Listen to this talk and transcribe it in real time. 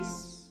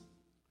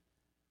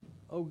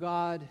O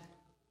God,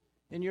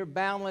 in your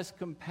boundless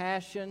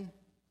compassion,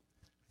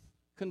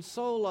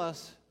 console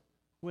us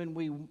when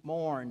we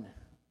mourn.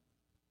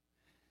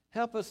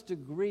 Help us to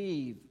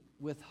grieve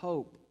with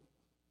hope,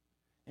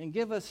 and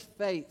give us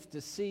faith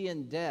to see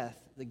in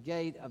death the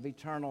gate of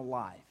eternal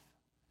life.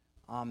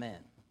 Amen.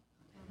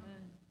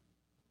 Amen.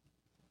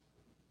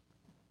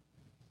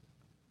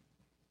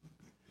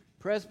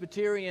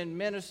 Presbyterian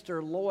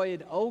minister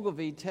Lloyd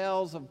Ogilvie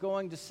tells of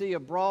going to see a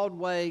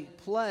Broadway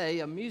play,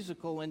 a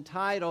musical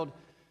entitled,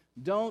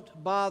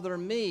 "Don't Bother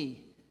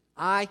Me,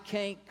 I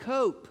Can't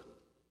Cope."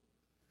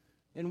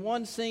 In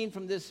one scene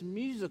from this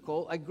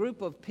musical, a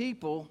group of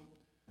people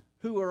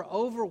who are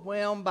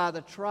overwhelmed by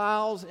the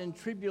trials and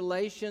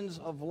tribulations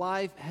of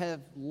life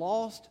have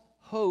lost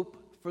hope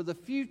for the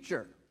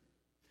future.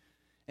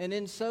 And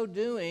in so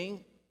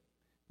doing,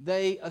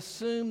 they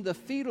assume the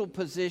fetal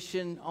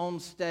position on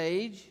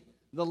stage,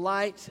 the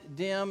lights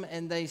dim,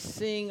 and they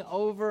sing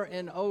over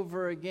and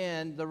over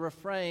again the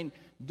refrain,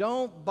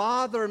 "Don't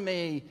bother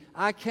me,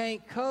 I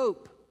can't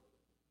cope."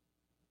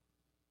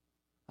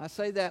 I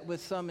say that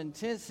with some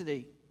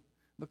intensity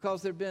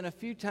because there have been a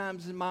few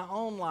times in my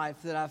own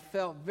life that I've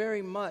felt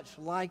very much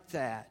like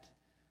that.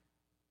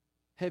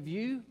 Have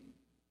you?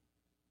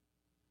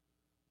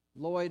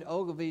 Lloyd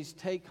Ogilvie's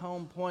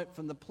take-home point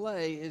from the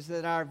play is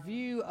that our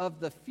view of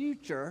the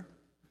future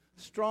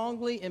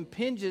strongly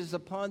impinges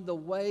upon the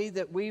way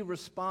that we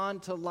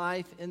respond to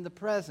life in the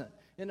present.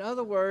 In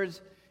other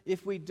words,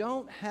 if we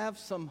don't have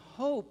some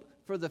hope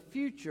for the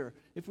future,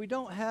 if we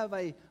don't have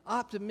an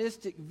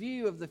optimistic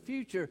view of the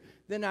future,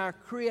 then our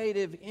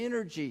creative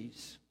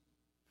energies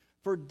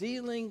for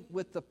dealing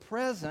with the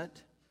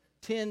present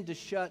tend to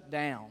shut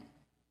down.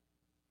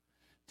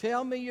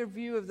 Tell me your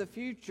view of the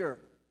future,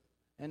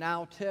 and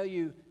I'll tell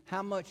you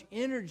how much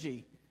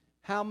energy,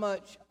 how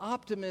much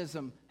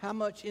optimism, how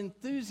much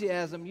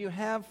enthusiasm you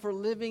have for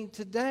living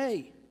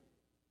today.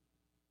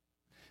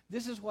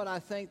 This is what I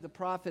think the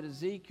prophet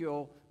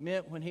Ezekiel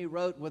meant when he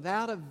wrote,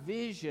 "Without a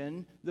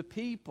vision, the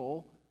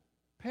people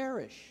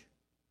perish."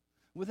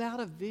 Without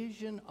a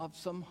vision of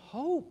some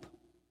hope,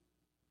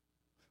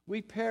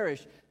 we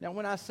perish. Now,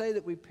 when I say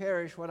that we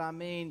perish, what I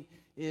mean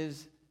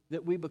is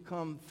that we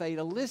become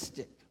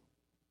fatalistic.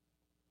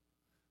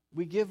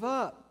 We give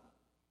up.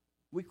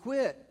 We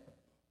quit.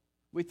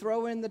 We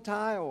throw in the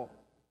towel.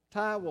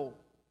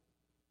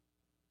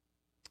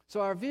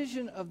 So our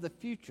vision of the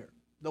future,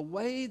 the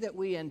way that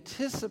we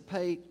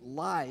anticipate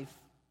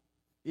life,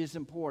 is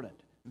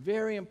important,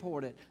 very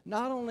important,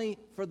 not only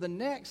for the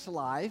next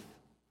life,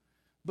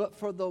 but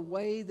for the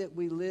way that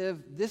we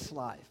live this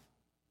life.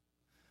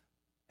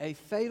 A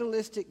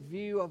fatalistic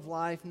view of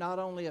life not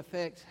only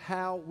affects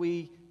how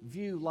we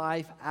view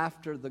life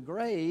after the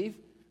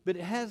grave, but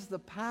it has the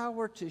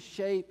power to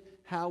shape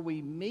how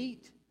we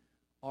meet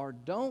or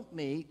don't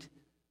meet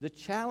the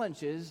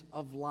challenges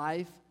of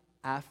life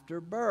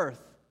after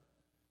birth.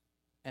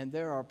 And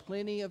there are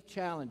plenty of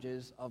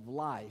challenges of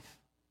life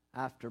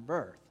after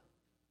birth.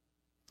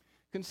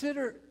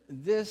 Consider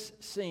this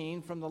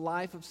scene from the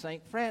life of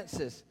St.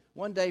 Francis.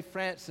 One day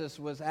Francis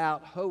was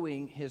out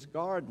hoeing his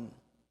garden.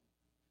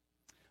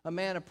 A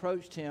man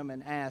approached him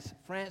and asked,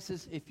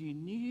 "Francis, if you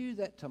knew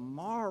that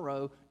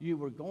tomorrow you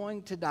were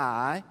going to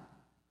die,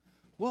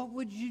 what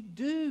would you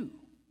do?"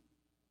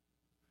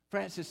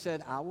 Francis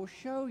said, "I will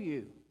show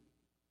you."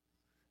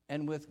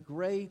 And with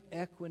great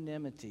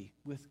equanimity,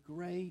 with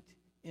great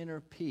inner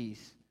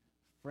peace,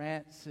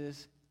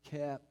 Francis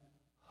kept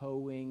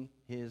hoeing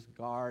his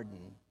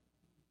garden.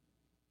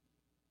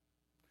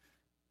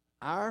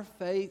 Our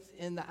faith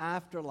in the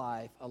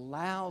afterlife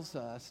allows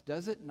us,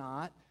 does it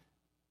not?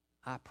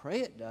 I pray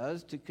it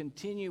does, to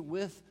continue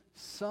with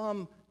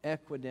some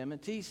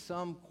equanimity,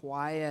 some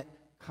quiet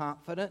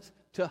confidence,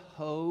 to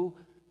hoe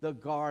the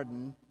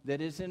garden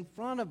that is in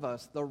front of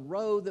us, the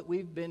road that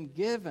we've been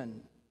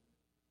given.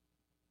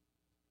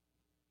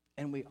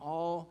 And we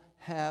all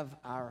have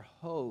our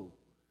hoe,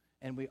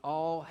 and we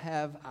all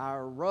have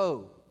our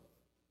row.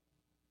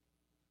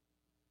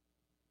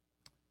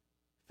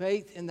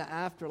 Faith in the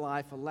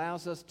afterlife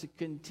allows us to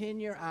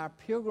continue our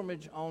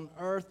pilgrimage on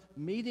earth,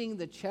 meeting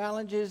the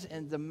challenges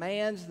and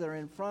demands that are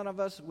in front of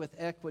us with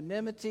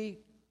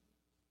equanimity.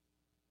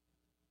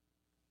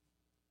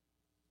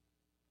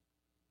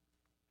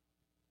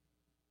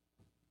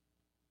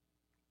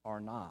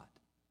 Or not.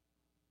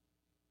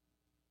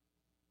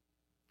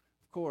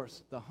 Of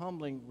course, the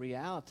humbling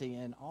reality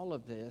in all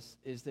of this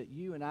is that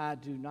you and I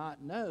do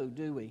not know,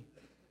 do we,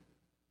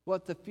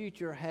 what the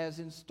future has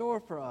in store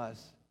for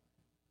us.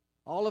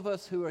 All of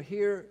us who are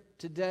here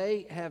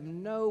today have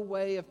no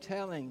way of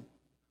telling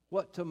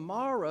what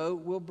tomorrow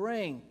will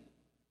bring.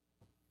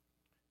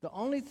 The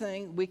only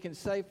thing we can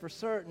say for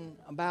certain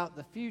about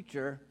the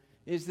future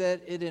is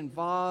that it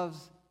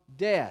involves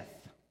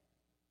death.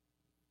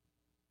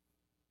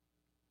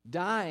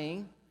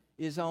 Dying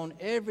is on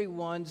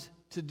everyone's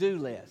to-do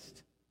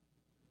list.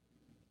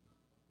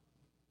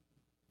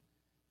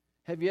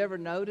 Have you ever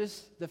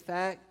noticed the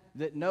fact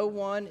that no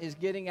one is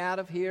getting out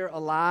of here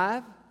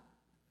alive?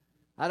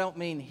 I don't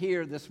mean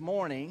here this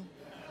morning.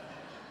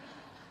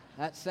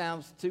 That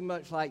sounds too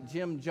much like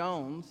Jim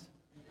Jones.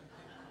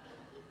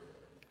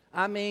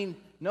 I mean,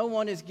 no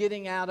one is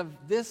getting out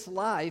of this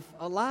life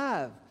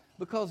alive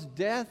because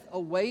death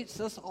awaits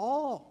us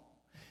all.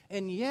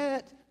 And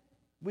yet,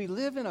 we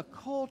live in a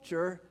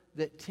culture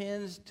that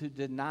tends to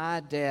deny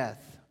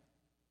death.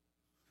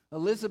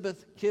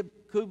 Elizabeth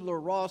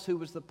Kubler-Ross, who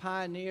was the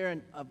pioneer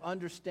of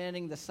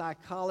understanding the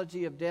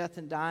psychology of death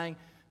and dying,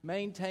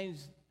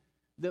 maintains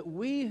that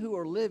we who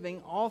are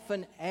living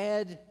often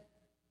add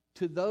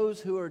to those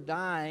who are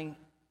dying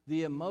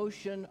the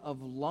emotion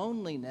of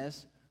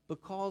loneliness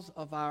because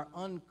of our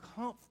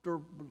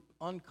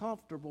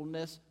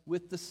uncomfortableness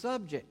with the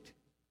subject.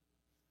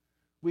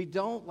 We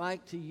don't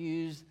like to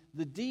use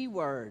the D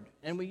word,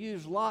 and we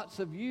use lots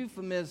of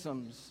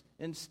euphemisms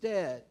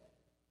instead.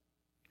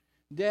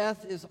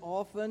 Death is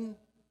often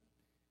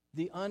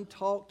the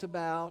untalked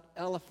about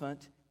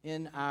elephant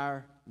in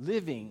our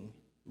living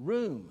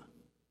room.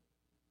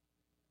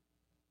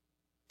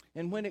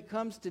 And when it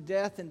comes to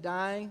death and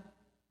dying,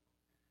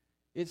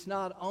 it's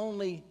not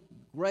only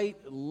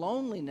great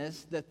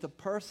loneliness that the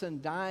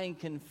person dying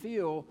can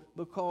feel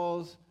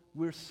because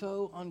we're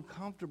so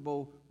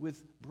uncomfortable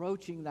with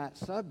broaching that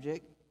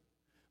subject,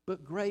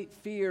 but great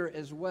fear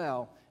as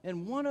well.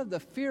 And one of the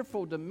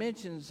fearful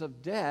dimensions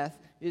of death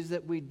is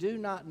that we do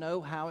not know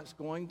how it's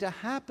going to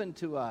happen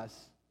to us.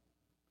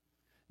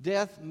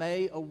 Death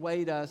may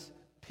await us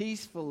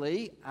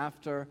peacefully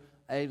after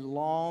a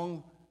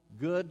long,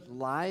 good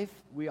life.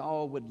 We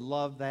all would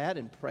love that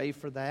and pray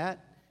for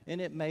that, and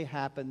it may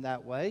happen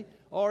that way.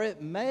 Or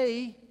it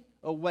may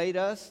await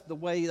us the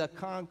way the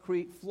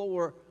concrete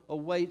floor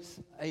awaits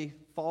a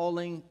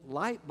falling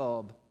light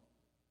bulb.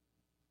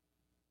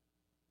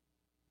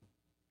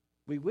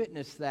 We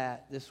witnessed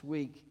that this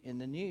week in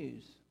the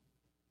news.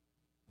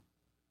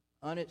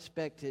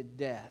 Unexpected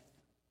death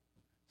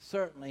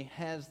certainly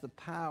has the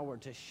power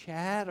to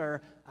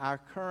shatter our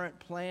current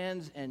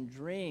plans and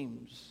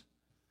dreams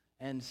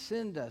and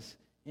send us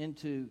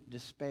into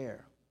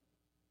despair.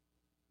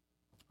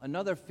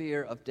 Another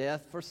fear of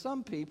death for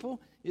some people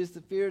is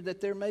the fear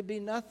that there may be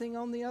nothing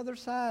on the other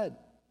side.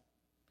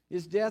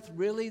 Is death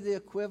really the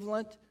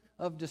equivalent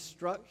of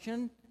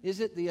destruction? Is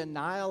it the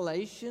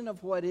annihilation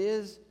of what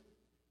is?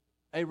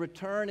 A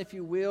return, if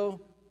you will,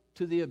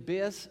 to the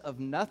abyss of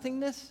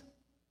nothingness?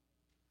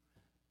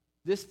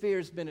 This fear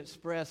has been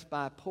expressed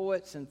by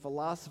poets and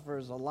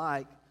philosophers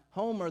alike.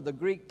 Homer, the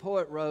Greek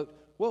poet, wrote,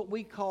 "What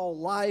we call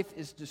life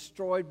is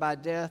destroyed by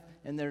death,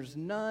 and there's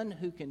none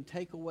who can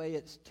take away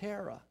its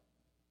terror."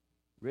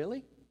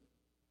 Really?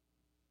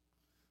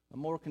 A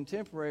more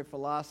contemporary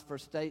philosopher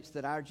states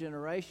that our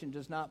generation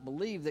does not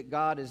believe that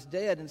God is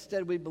dead.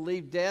 Instead, we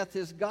believe death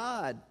is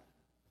God.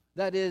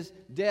 That is,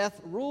 death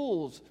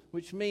rules,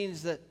 which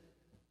means that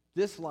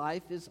this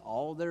life is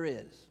all there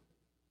is.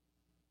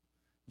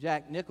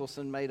 Jack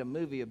Nicholson made a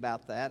movie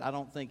about that. I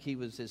don't think he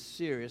was as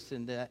serious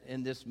in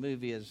this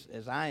movie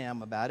as I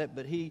am about it,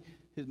 but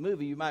his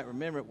movie, you might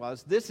remember it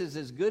was, "This is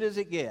as good as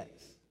it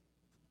gets."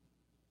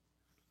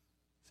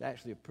 It's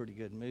actually a pretty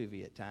good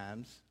movie at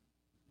times.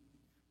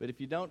 But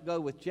if you don't go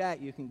with Jack,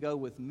 you can go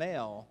with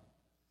Mel.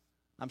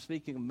 I'm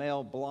speaking of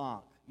Mel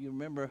Blanc. You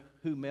remember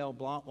who Mel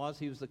Blanc was?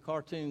 He was the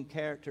cartoon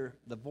character,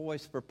 the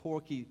voice for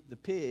Porky the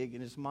Pig,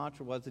 and his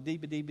mantra was, "A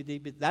deeba deeba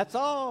deeba." That's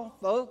all,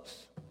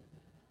 folks.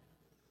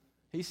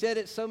 He said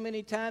it so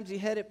many times he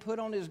had it put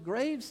on his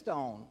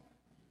gravestone.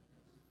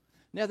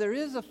 Now, there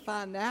is a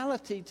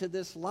finality to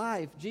this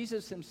life.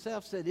 Jesus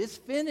himself said, "It's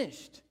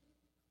finished."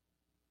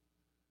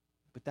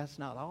 But that's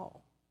not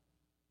all.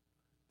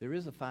 There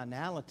is a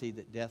finality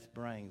that death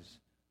brings.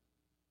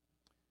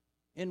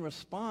 In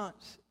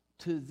response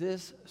to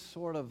this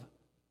sort of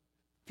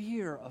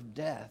fear of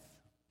death,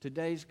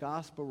 today's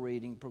gospel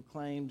reading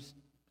proclaims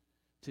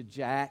to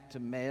Jack,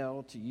 to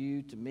Mel, to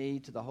you, to me,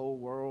 to the whole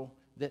world,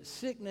 that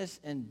sickness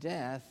and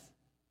death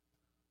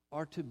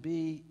are to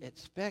be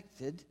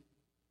expected,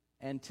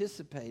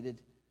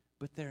 anticipated,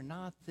 but they're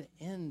not the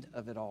end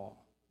of it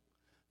all.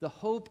 The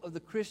hope of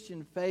the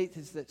Christian faith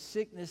is that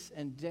sickness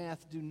and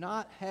death do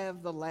not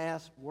have the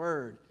last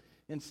word.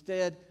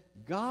 Instead,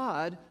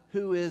 God,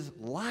 who is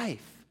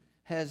life,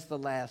 has the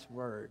last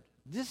word.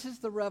 This is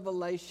the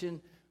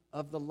revelation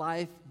of the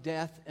life,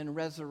 death, and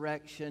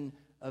resurrection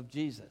of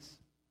Jesus.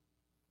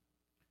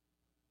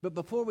 But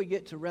before we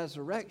get to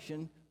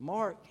resurrection,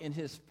 Mark, in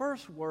his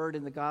first word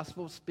in the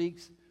gospel,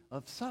 speaks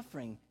of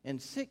suffering and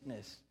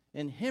sickness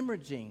and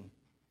hemorrhaging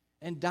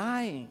and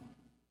dying.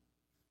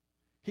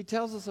 He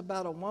tells us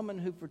about a woman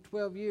who for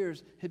 12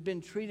 years had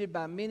been treated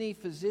by many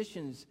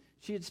physicians.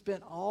 She had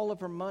spent all of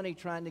her money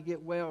trying to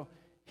get well.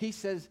 He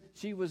says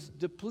she was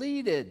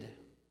depleted,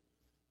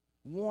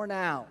 worn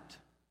out.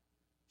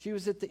 She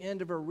was at the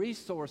end of her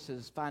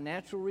resources,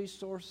 financial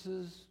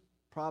resources,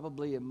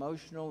 probably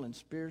emotional and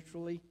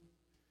spiritually.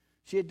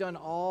 She had done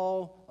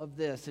all of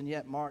this, and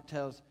yet Mark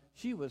tells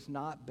she was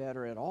not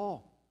better at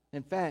all.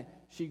 In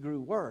fact, she grew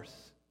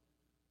worse.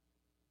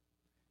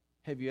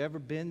 Have you ever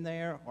been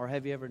there, or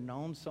have you ever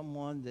known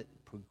someone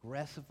that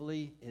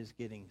progressively is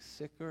getting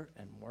sicker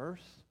and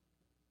worse?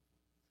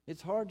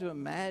 It's hard to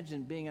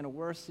imagine being in a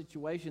worse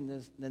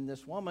situation than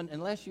this woman,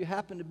 unless you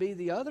happen to be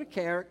the other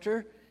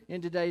character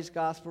in today's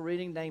gospel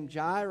reading named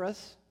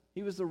Jairus.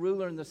 He was the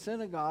ruler in the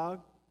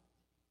synagogue.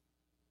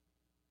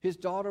 His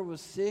daughter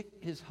was sick.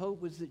 His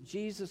hope was that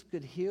Jesus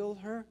could heal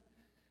her.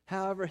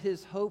 However,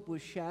 his hope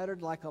was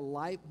shattered like a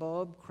light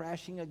bulb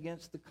crashing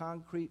against the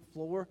concrete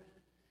floor.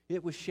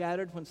 It was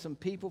shattered when some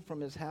people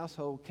from his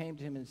household came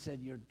to him and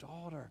said, "Your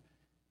daughter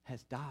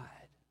has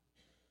died."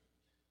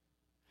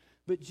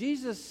 But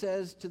Jesus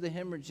says to the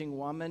hemorrhaging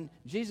woman,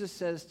 Jesus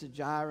says to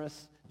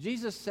Jairus,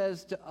 Jesus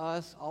says to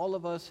us, all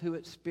of us who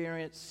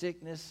experience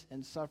sickness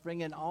and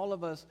suffering, and all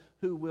of us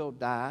who will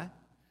die,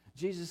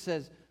 Jesus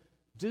says,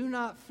 "Do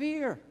not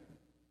fear,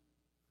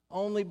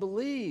 only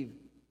believe."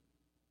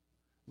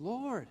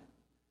 Lord,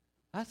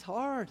 that's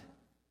hard.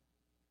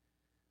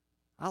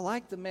 I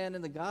like the man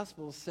in the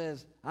gospel who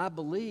says, "I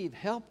believe,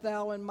 help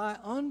thou in my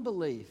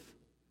unbelief."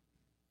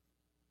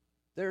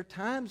 There are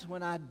times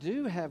when I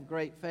do have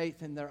great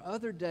faith, and there are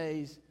other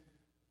days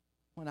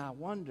when I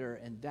wonder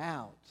and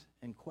doubt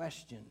and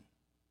question.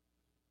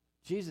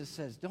 Jesus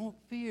says, don't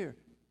fear.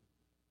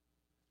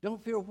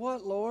 Don't fear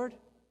what, Lord?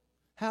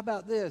 How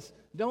about this?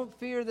 Don't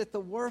fear that the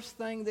worst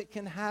thing that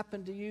can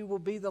happen to you will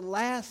be the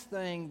last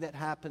thing that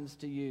happens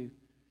to you,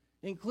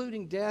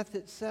 including death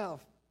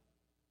itself.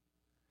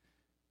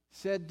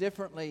 Said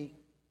differently,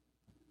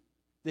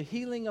 the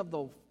healing of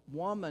the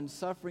woman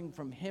suffering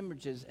from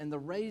hemorrhages and the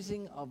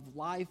raising of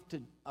life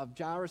of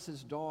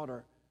Jairus'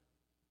 daughter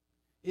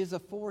is a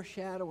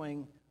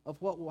foreshadowing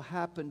of what will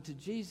happen to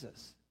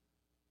Jesus.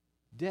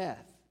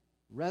 Death,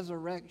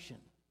 resurrection.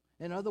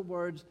 In other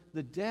words,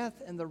 the death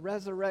and the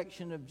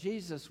resurrection of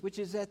Jesus, which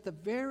is at the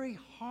very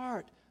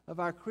heart of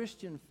our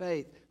Christian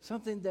faith,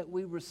 something that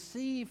we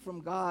receive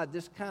from God.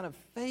 This kind of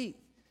faith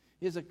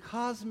is a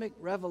cosmic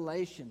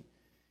revelation.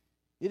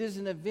 It is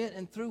an event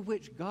and through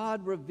which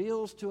God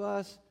reveals to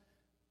us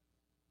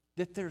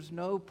that there's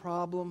no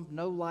problem,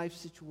 no life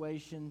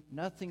situation,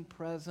 nothing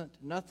present,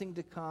 nothing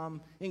to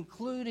come,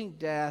 including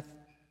death,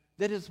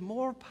 that is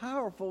more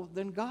powerful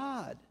than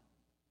God.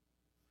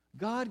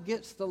 God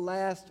gets the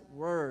last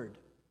word.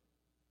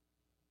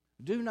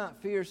 Do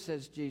not fear,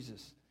 says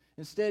Jesus.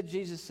 Instead,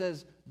 Jesus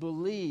says,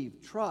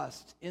 believe,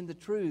 trust in the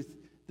truth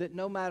that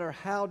no matter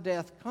how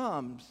death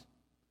comes,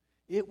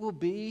 it will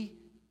be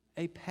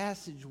a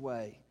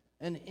passageway,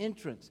 an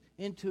entrance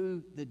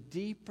into the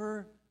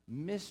deeper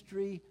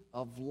mystery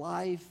of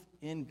life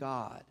in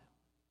God.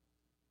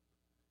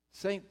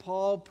 St.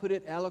 Paul put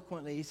it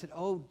eloquently. He said,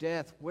 "Oh,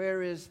 death,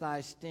 where is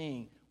thy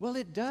sting?" Well,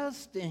 it does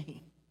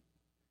sting.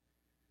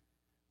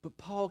 But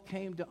Paul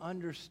came to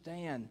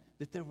understand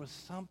that there was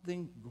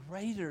something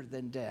greater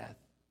than death.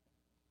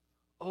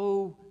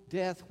 "Oh,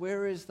 death,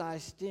 where is thy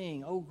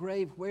sting? Oh,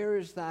 grave, where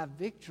is thy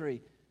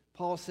victory?"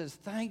 Paul says,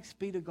 "Thanks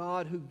be to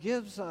God who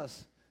gives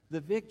us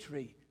the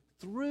victory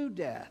through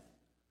death."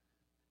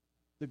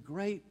 The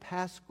great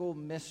paschal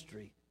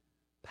mystery.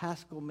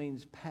 Paschal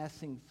means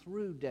passing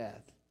through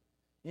death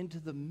into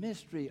the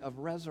mystery of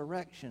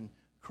resurrection.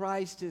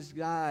 Christ is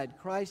died.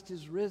 Christ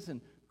is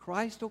risen.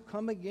 Christ will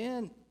come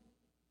again.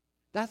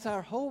 That's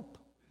our hope.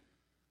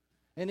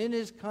 And in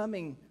his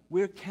coming,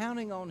 we're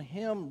counting on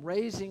him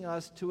raising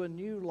us to a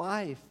new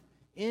life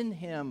in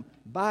him,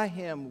 by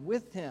him,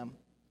 with him.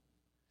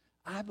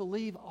 I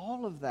believe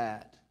all of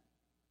that.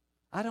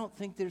 I don't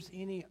think there's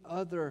any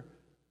other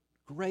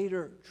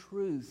greater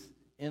truth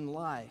in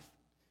life.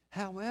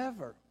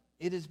 However,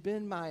 it has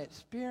been my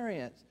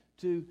experience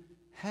to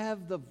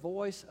have the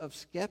voice of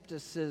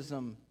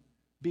skepticism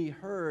be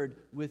heard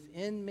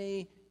within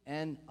me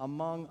and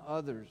among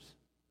others.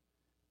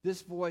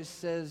 This voice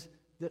says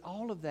that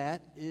all of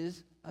that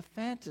is a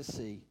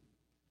fantasy,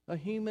 a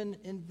human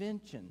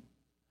invention,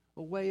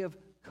 a way of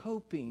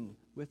coping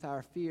with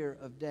our fear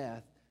of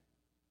death.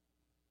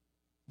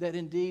 That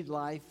indeed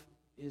life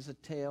is a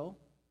tale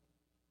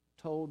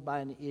told by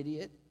an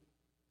idiot,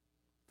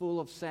 full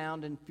of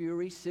sound and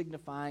fury,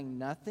 signifying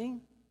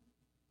nothing.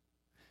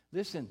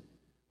 Listen,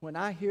 when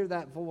I hear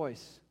that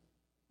voice,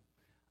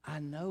 I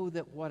know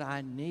that what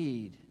I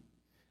need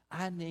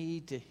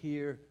to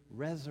hear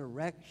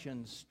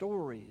resurrection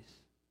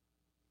stories.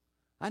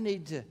 I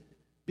need to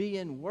be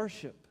in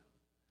worship.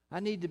 I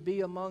need to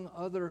be among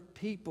other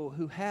people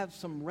who have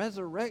some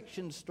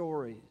resurrection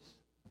stories.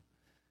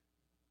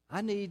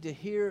 I need to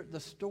hear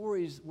the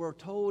stories we're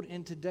told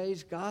in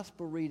today's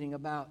gospel reading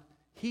about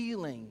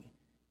healing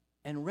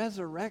and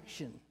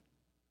resurrection.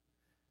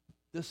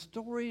 The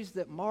stories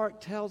that Mark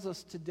tells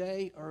us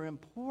today are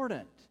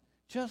important.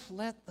 Just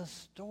let the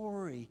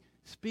story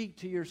speak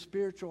to your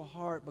spiritual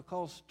heart,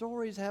 because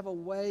stories have a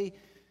way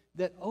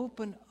that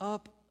open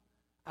up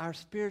our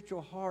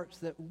spiritual hearts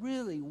that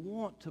really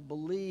want to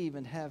believe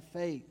and have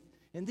faith.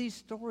 And these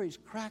stories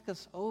crack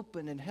us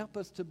open and help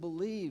us to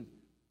believe.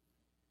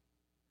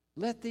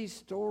 Let these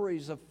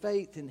stories of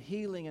faith and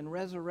healing and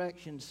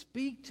resurrection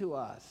speak to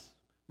us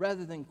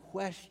rather than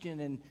question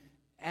and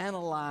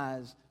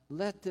analyze.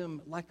 Let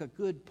them, like a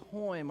good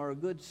poem or a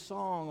good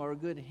song or a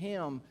good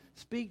hymn,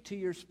 speak to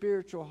your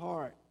spiritual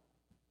heart.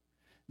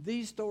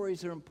 These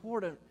stories are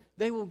important.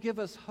 They will give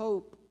us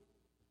hope.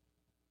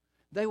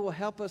 They will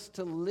help us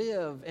to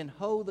live and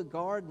hoe the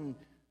garden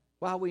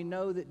while we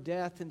know that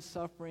death and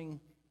suffering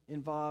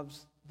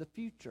involves the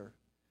future.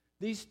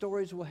 These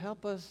stories will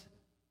help us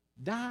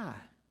die.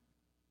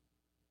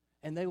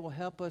 And they will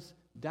help us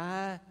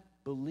die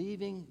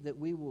believing that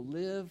we will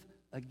live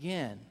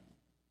again.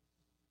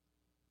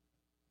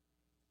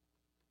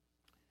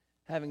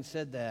 Having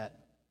said that,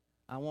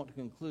 I want to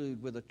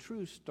conclude with a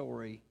true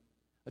story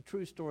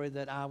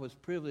that I was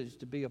privileged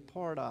to be a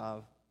part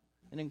of,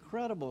 an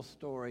incredible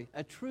story,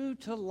 a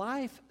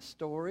true-to-life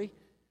story.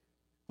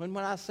 When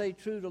I say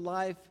true to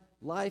life,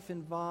 life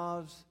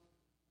involves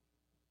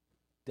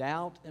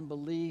doubt and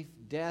belief,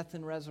 death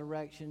and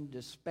resurrection,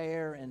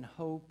 despair and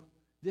hope.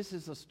 This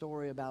is a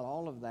story about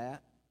all of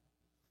that,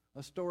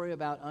 a story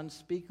about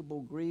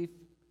unspeakable grief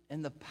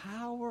and the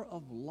power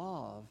of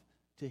love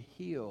to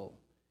heal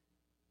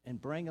and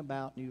bring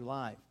about new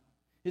life.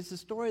 It's a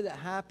story that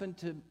happened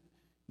to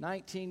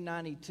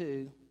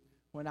 1992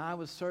 when I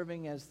was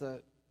serving as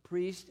the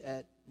priest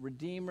at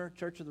Redeemer,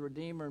 Church of the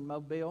Redeemer in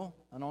Mobile.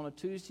 And on a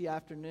Tuesday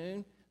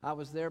afternoon, I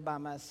was there by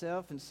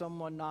myself, and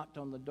someone knocked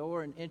on the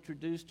door and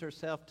introduced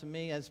herself to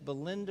me as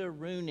Belinda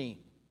Rooney.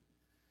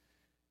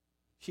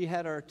 She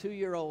had her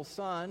 2-year-old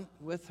son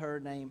with her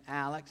named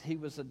Alex. He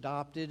was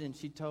adopted, and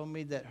she told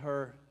me that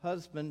her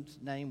husband's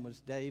name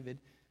was David.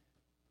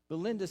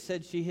 Belinda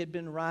said she had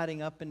been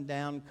riding up and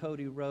down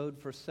Cody Road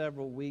for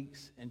several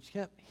weeks, and she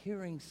kept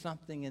hearing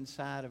something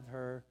inside of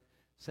her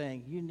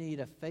saying, "You need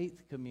a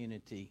faith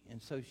community."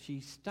 And so she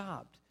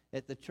stopped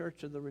at the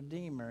Church of the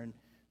Redeemer and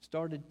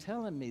started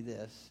telling me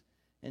this.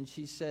 And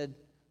she said,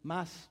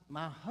 my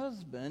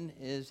husband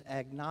is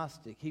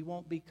agnostic. He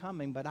won't be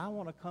coming, but I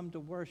want to come to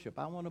worship.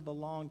 I want to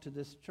belong to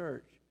this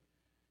church.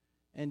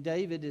 And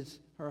David is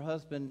her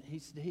husband.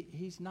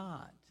 He's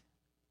not.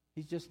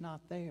 He's just not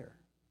there.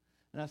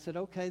 And I said,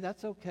 okay,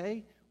 that's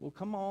okay. Well,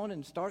 come on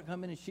and start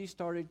coming. And she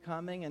started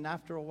coming. And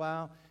after a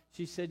while,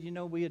 she said,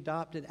 we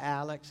adopted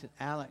Alex. And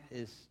Alex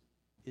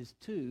is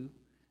 2.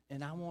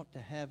 And I want to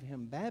have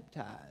him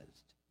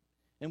baptized.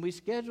 And we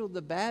scheduled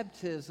the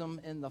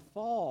baptism in the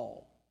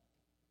fall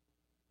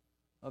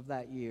of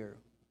that year.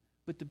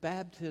 But the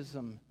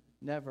baptism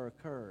never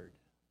occurred.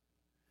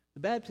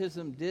 The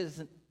baptism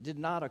did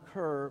not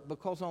occur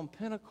because on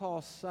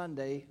Pentecost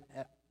Sunday,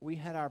 we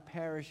had our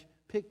parish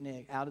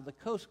picnic out at the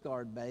Coast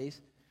Guard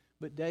base,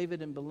 but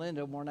David and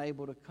Belinda weren't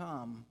able to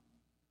come.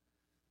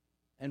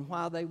 And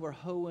while they were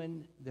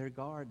hoeing their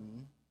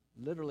garden,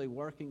 literally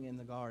working in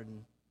the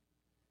garden,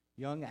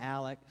 young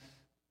Alex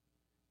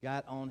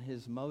got on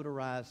his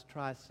motorized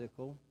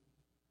tricycle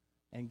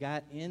and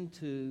got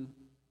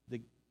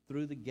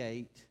through the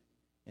gate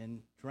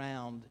and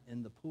drowned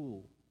in the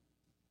pool.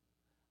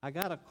 I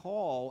got a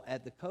call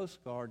at the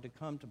Coast Guard to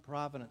come to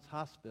Providence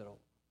Hospital.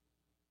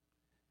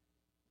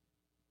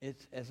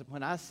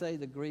 When I say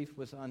the grief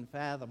was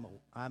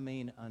unfathomable, I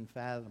mean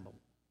unfathomable.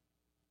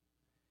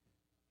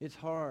 It's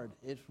hard.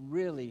 It's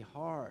really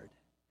hard.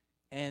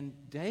 And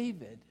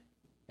David,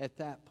 at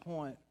that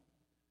point,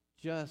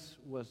 just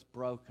was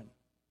broken.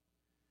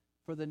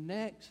 For the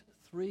next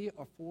 3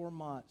 or 4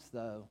 months,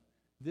 though,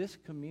 this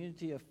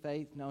community of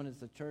faith known as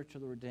the Church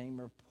of the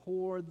Redeemer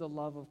poured the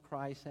love of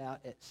Christ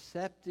out,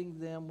 accepting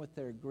them with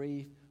their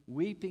grief,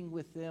 weeping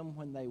with them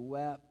when they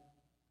wept,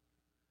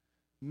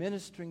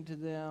 ministering to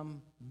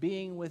them,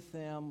 being with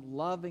them,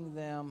 loving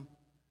them.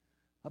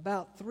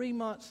 About 3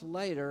 months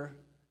later,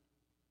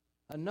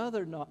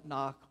 another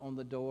knock on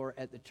the door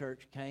at the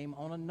church came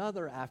on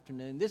another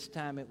afternoon. This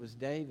time it was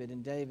David,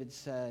 and David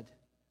said,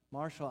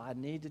 "Marshall, I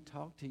need to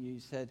talk to you." He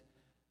said,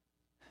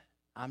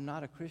 "I'm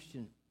not a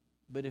Christian,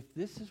 but if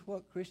this is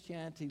what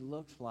Christianity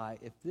looks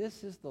like, if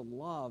this is the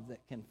love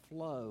that can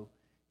flow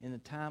in a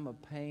time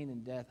of pain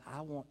and death,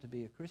 I want to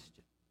be a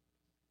Christian."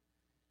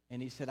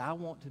 And he said, "I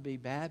want to be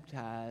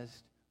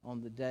baptized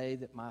on the day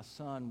that my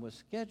son was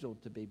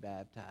scheduled to be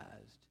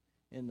baptized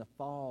in the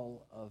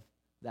fall of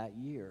that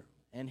year."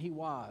 And he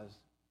was.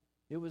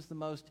 It was the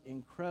most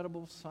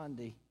incredible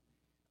Sunday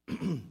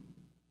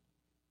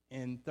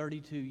in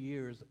 32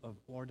 years of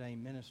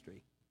ordained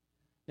ministry.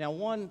 Now,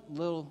 one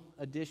little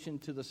addition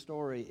to the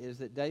story is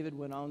that David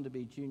went on to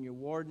be junior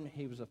warden.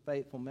 He was a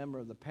faithful member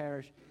of the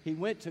parish. He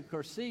went to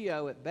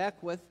Cursillo at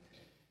Beckwith,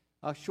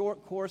 a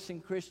short course in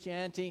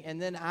Christianity,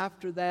 and then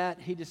after that,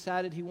 he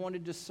decided he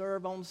wanted to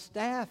serve on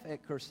staff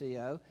at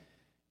Cursillo,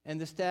 and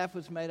the staff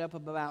was made up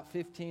of about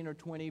 15 or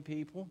 20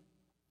 people,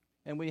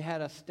 and we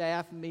had a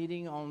staff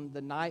meeting on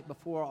the night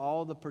before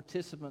all the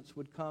participants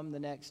would come the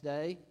next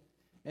day,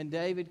 and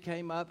David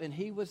came up, and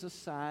he was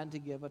assigned to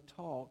give a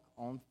talk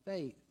on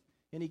faith.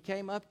 And he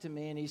came up to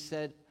me and he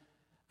said,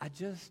 "I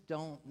just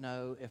don't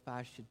know if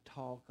I should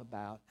talk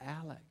about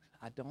Alex.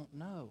 I don't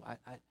know.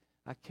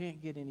 I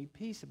can't get any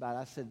peace about it."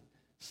 I said,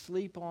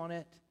 "Sleep on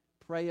it,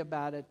 pray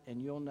about it,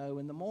 and you'll know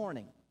in the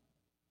morning."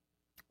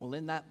 Well,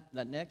 in that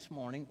next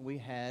morning, we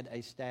had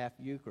a staff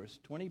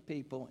Eucharist, 20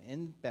 people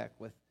in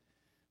Beckwith.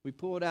 We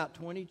pulled out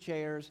 20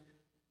 chairs,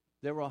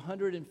 There were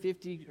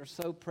 150 or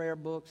so prayer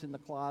books in the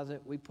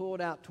closet. We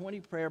pulled out 20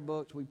 prayer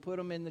books. We put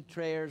them in the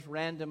chairs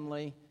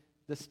randomly.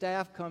 The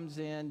staff comes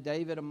in,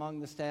 David among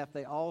the staff.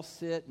 They all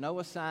sit, no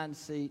assigned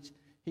seats.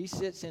 He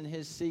sits in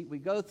his seat. We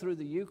go through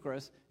the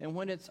Eucharist, and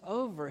when it's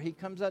over, he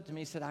comes up to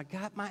me and said, I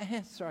got my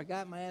answer. I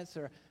got my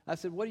answer. I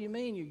said, what do you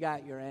mean you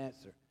got your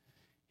answer?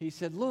 He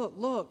said,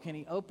 look, and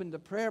he opened the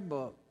prayer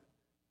book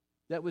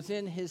that was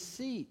in his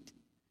seat.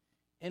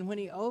 And when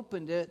he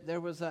opened it, there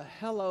was a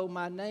hello,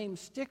 my name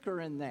sticker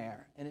in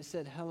there. And it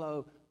said,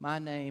 hello, my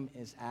name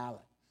is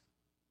Alex.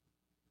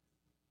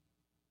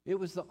 It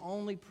was the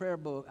only prayer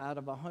book out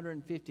of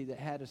 150 that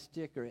had a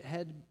sticker.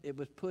 It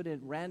was put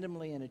in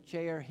randomly in a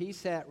chair. He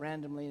sat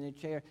randomly in a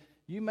chair.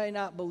 You may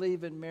not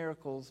believe in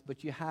miracles,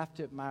 but you have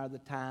to admire the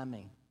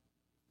timing.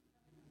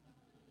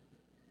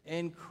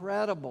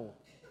 Incredible.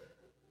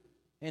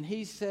 And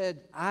he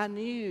said, I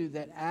knew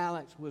that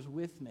Alex was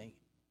with me.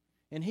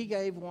 And he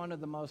gave one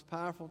of the most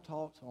powerful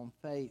talks on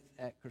faith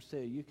at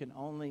Cursillo. You can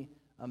only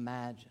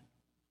imagine.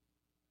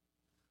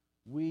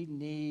 We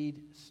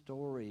need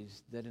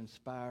stories that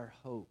inspire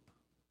hope,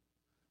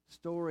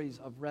 stories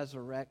of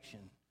resurrection,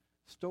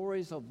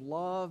 stories of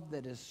love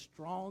that is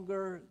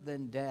stronger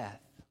than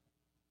death.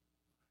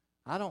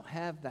 I don't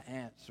have the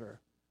answer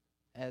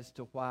as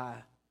to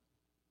why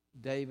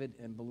David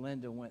and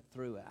Belinda went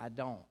through it. I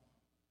don't.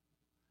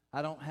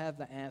 I don't have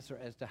the answer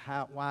as to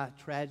why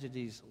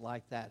tragedies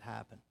like that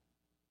happen.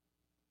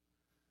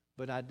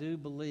 But I do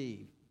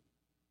believe,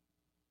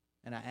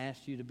 and I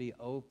ask you to be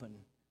open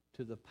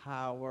to the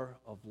power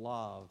of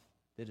love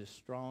that is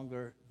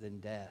stronger than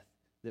death,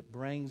 that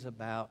brings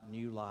about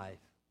new life.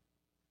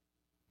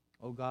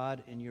 Oh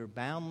God, in your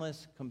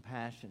boundless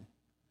compassion,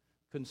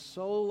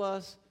 console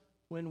us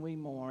when we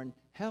mourn,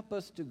 help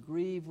us to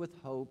grieve with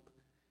hope,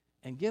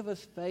 and give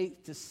us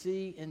faith to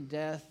see in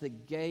death the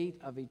gate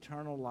of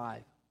eternal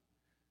life,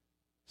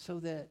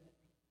 so that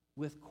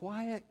with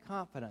quiet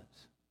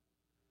confidence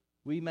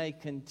we may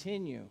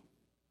continue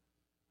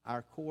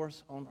our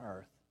course on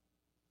earth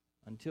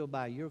until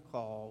by your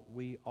call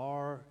we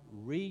are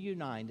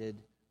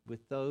reunited with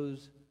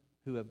those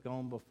who have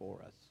gone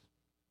before us.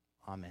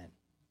 Amen.